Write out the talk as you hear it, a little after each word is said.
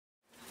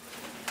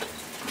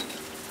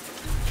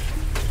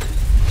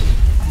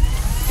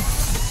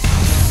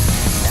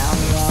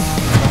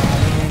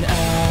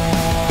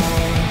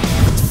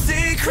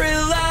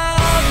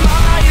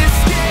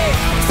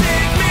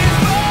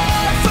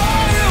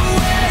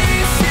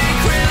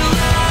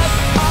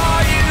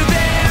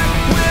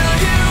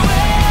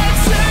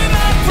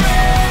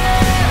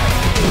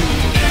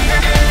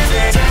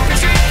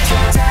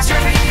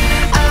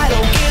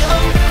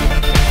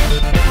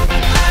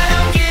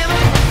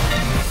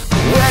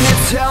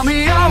Tell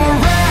me I'm a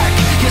wreck,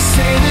 you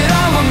say that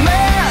I'm a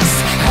mess.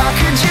 How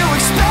could you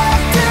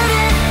expect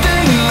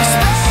anything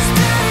less?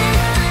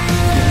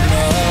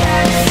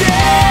 And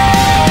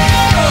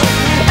still,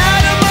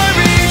 out of my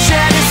reach,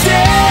 and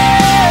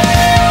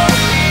still,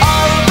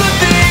 all of the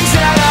things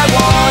that I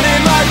want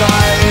in my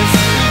life.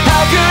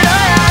 How could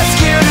I ask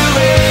you to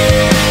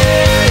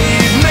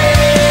leave me?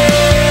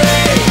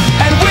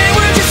 And we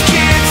were just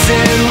kids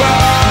in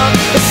love.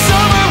 The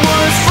summer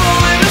was full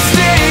of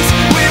mistakes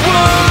we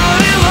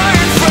wouldn't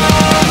learn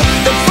from.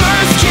 The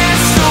first kiss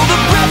stole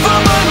the breath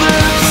from my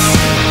lips.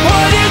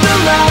 Why did the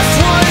last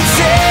one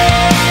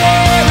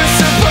tear us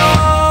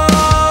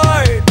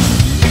apart?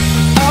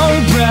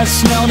 Our breath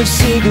smelled of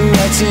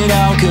cigarettes and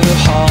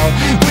alcohol.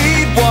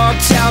 We'd walk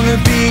down the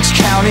beach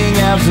counting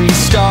every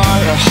star.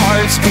 Our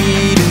hearts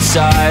beat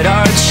inside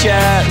our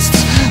chests,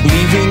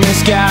 leaving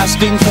us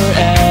gasping for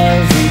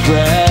every